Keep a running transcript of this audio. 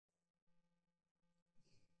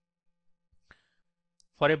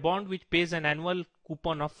For a bond which pays an annual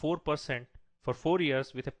coupon of 4% for 4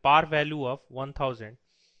 years with a par value of 1000,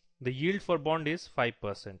 the yield for bond is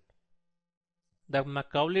 5%. The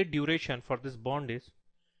Macaulay duration for this bond is,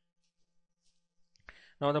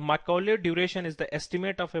 now the Macaulay duration is the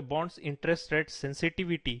estimate of a bond's interest rate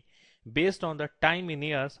sensitivity based on the time in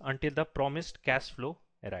years until the promised cash flow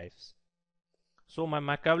arrives. So my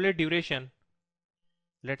Macaulay duration,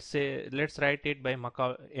 let's write it by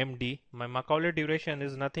MD. My Macaulay duration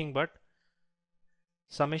is nothing but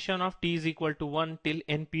summation of t is equal to 1 till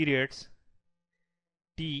n periods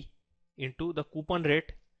t into the coupon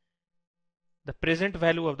rate, the present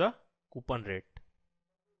value of the coupon rate,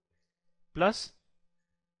 plus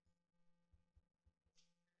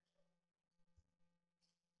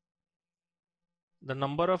the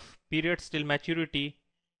number of periods till maturity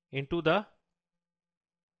into the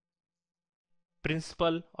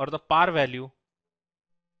principal or the par value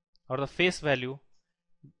or the face value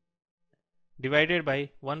divided by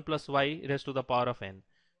 1 plus y raised to the power of n.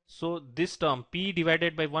 So this term p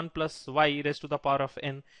divided by 1 plus y raised to the power of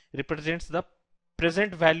n represents the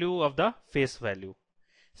present value of the face value.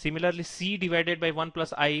 Similarly, c divided by 1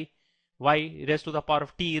 plus y raised to the power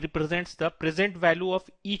of t represents the present value of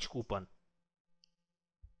each coupon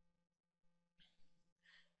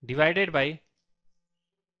divided by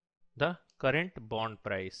the current bond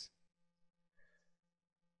price.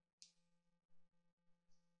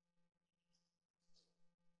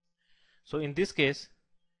 So in this case,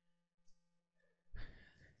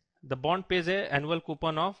 the bond pays an annual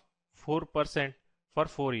coupon of 4% for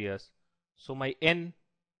 4 years. So my n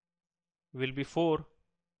will be 4.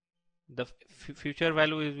 The future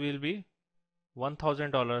value will be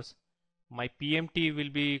 $1,000. My PMT will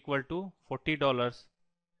be equal to $40.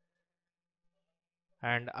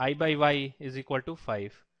 And I by y is equal to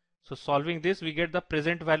 5. So solving this, we get the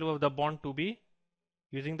present value of the bond to be,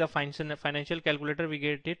 using the financial calculator, we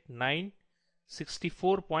get it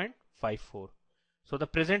 964.54. So the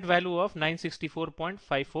present value of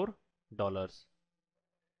 $964.54,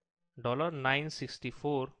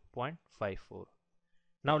 $964.54.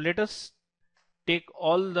 Now let us take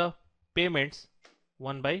all the payments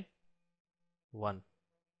one by one.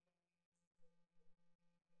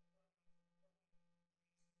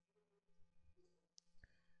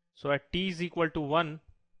 So at t is equal to 1,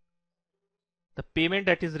 the payment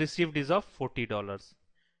that is received is of $40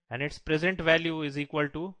 and its present value is equal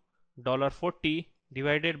to $40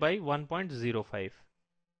 divided by 1.05,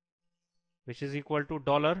 which is equal to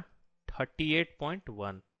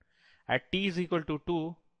 $38.1. At t is equal to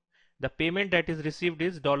 2, the payment that is received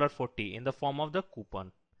is $40 in the form of the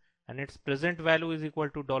coupon and its present value is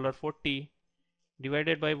equal to $40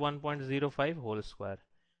 divided by 1.05 whole square,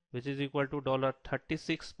 which is equal to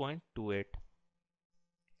 $36.28.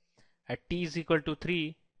 At t is equal to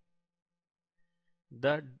 3,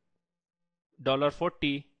 the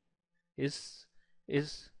 $40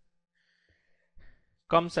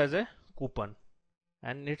 comes as a coupon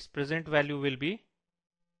and its present value will be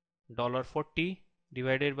 $40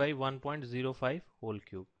 divided by 1.05 whole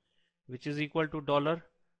cube, which is equal to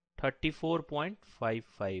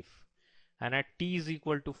 $34.55. And at t is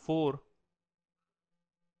equal to 4,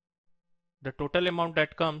 the total amount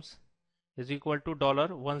that comes is equal to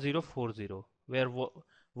 $1040, where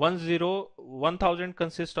 1000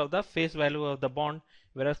 consists of the face value of the bond,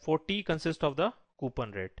 whereas 40 consists of the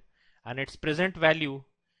coupon rate, and its present value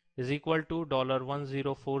is equal to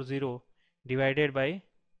 $1040 divided by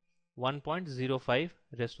 1.05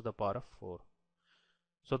 raised to the power of 4.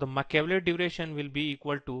 So the Macaulay duration will be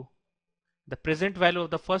equal to the present value of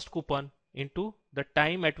the first coupon into the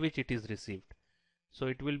time at which it is received. So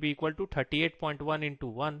it will be equal to 38.1 into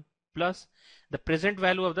 1 plus the present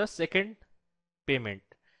value of the second payment,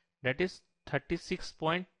 that is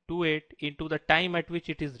 36.28 into the time at which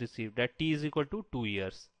it is received, that t is equal to 2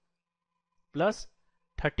 years, plus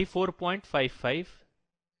 34.55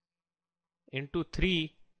 into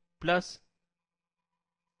 3 plus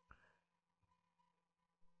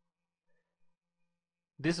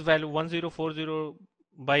this value 1040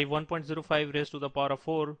 by 1.05 raised to the power of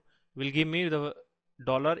 4 will give me the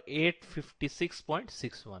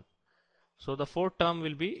 $856.61. So the fourth term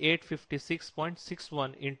will be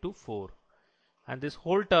 856.61 into 4, and this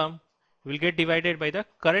whole term will get divided by the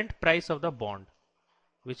current price of the bond,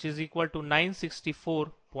 which is equal to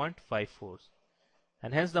 964.54,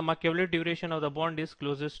 and hence the Macaulay duration of the bond is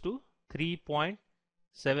closest to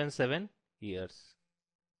 3.77 years.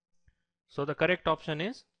 So the correct option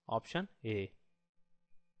is option A.